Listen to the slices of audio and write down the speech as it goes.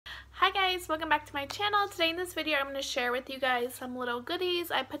Hi guys, welcome back to my channel. Today in this video I'm going to share with you guys some little goodies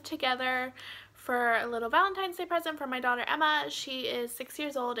I put together for a little Valentine's Day present for my daughter Emma. She is 6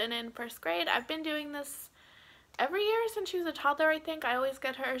 years old and in first grade. I've been doing this every year since she was a toddler, I think. I always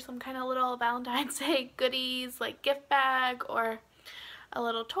get her some kind of little Valentine's Day goodies like gift bag or a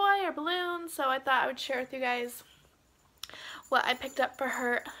little toy or balloon. So I thought I would share with you guys what I picked up for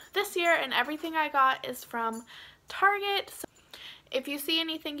her this year, and everything I got is from Target. So if you see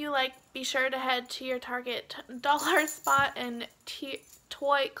anything you like, be sure to head to your Target dollar spot and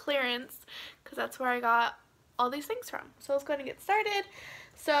toy clearance, because that's where I got all these things from. So let's go ahead and get started.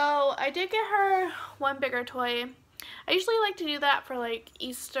 So I did get her one bigger toy. I usually like to do that for like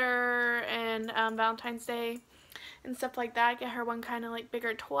Easter and Valentine's Day and stuff like that. Get her one kind of like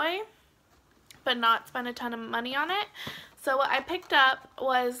bigger toy, but not spend a ton of money on it. So what I picked up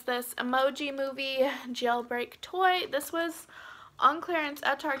was this Emoji Movie jailbreak toy. This was on clearance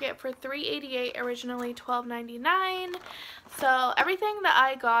at Target for $3.88, originally $12.99. So everything that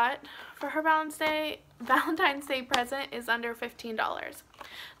I got for her Valentine's Day present is under $15.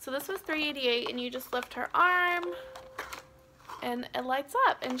 So this was $3.88, and you just lift her arm and it lights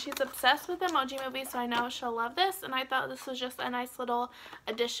up, and she's obsessed with Emoji Movie, so I know she'll love this, and I thought this was just a nice little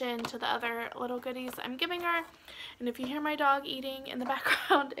addition to the other little goodies I'm giving her. And if you hear my dog eating in the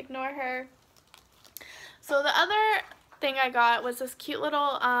background, ignore her. So the other thing I got was this cute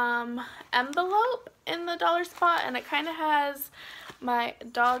little envelope in the dollar spot, and it kind of has my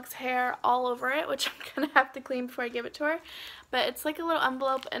dog's hair all over it, which I'm gonna have to clean before I give it to her. But it's like a little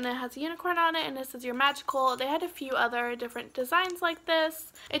envelope, and it has a unicorn on it, and it says "You're magical." They had a few other different designs like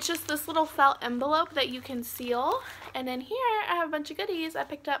this. It's just this little felt envelope that you can seal, and in here I have a bunch of goodies I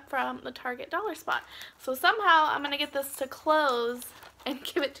picked up from the Target dollar spot. So somehow I'm gonna get this to close and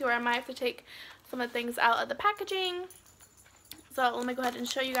give it to her. I might have to take some of the things out of the packaging. So let me go ahead and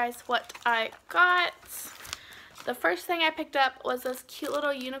show you guys what I got. The first thing I picked up was this cute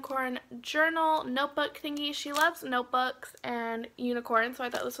little unicorn journal notebook thingy. She loves notebooks and unicorns, so I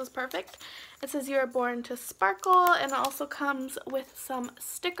thought this was perfect. It says "You are born to sparkle," and it also comes with some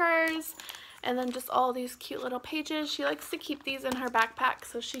stickers and then just all these cute little pages. She likes to keep these in her backpack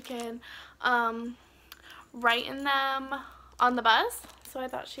so she can write in them on the bus, so I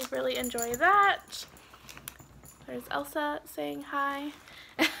thought she'd really enjoy that. There's Elsa saying hi.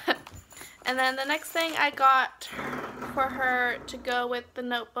 And then the next thing I got for her to go with the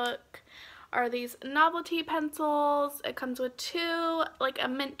notebook are these novelty pencils. It comes with two, like a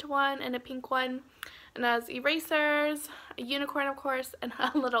mint one and a pink one, and it has erasers, a unicorn of course, and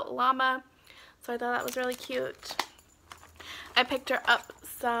a little llama. So I thought that was really cute. I picked her up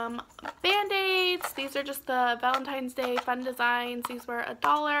some Band-Aids. These are just the Valentine's Day fun designs. These were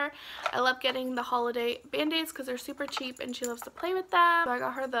 $1. I love getting the holiday Band-Aids because they're super cheap and she loves to play with them. So I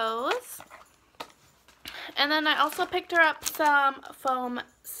got her those. And then I also picked her up some foam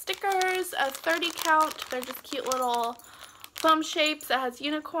stickers, a 30 count. They're just cute little foam shapes. It has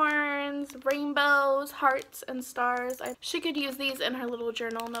unicorns, rainbows, hearts, and stars. She could use these in her little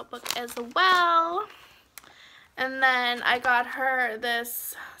journal notebook as well. And then I got her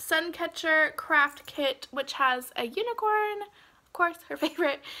this Suncatcher craft kit, which has a unicorn, of course, her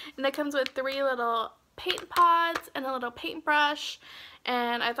favorite, and it comes with 3 little paint pods and a little paintbrush,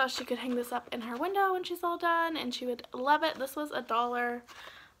 and I thought she could hang this up in her window when she's all done, and she would love it. This was $1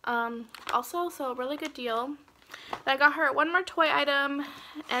 also, so a really good deal. Then I got her one more toy item,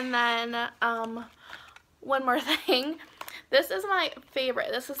 and then one more thing. This is my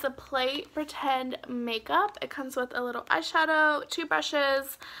favorite. This is the Play Pretend makeup. It comes with a little eyeshadow, 2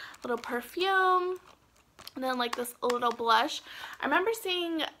 brushes, a little perfume, and then like this little blush. I remember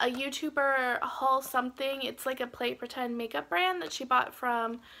seeing a YouTuber haul something. It's like a Play Pretend makeup brand that she bought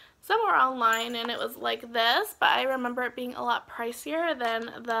from somewhere online, and it was like this, but I remember it being a lot pricier than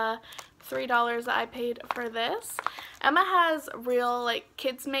the $3 that I paid for this. Emma has real like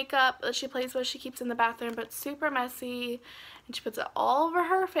kids makeup that she plays with, she keeps in the bathroom, but it's super messy and she puts it all over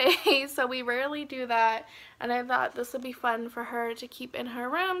her face, so we rarely do that, and I thought this would be fun for her to keep in her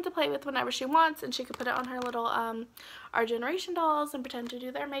room to play with whenever she wants, and she could put it on her little Our Generation dolls and pretend to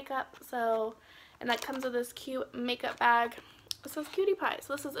do their makeup. So, and that comes with this cute makeup bag. It says Cutie Pie,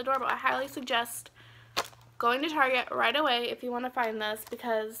 so this is adorable. I highly suggest going to Target right away if you want to find this,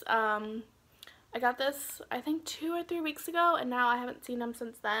 because I got this I think 2 or 3 weeks ago, and now I haven't seen them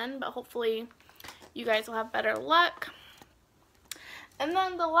since then, but hopefully you guys will have better luck. And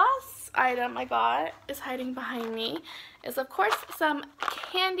then the last item I got is hiding behind me, is of course some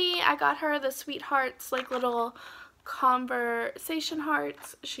candy. I got her the Sweethearts, like little conversation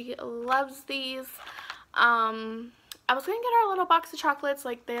hearts. She loves these. I was going to get her a little box of chocolates,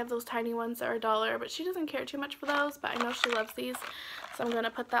 like they have those tiny ones that are $1, but she doesn't care too much for those, but I know she loves these. So I'm going to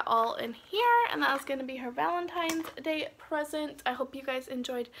put that all in here, and that was going to be her Valentine's Day present. I hope you guys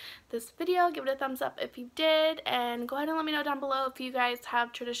enjoyed this video. Give it a thumbs up if you did, and go ahead and let me know down below if you guys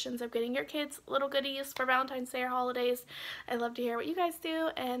have traditions of getting your kids little goodies for Valentine's Day or holidays. I'd love to hear what you guys do,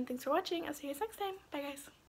 and thanks for watching. I'll see you guys next time. Bye, guys.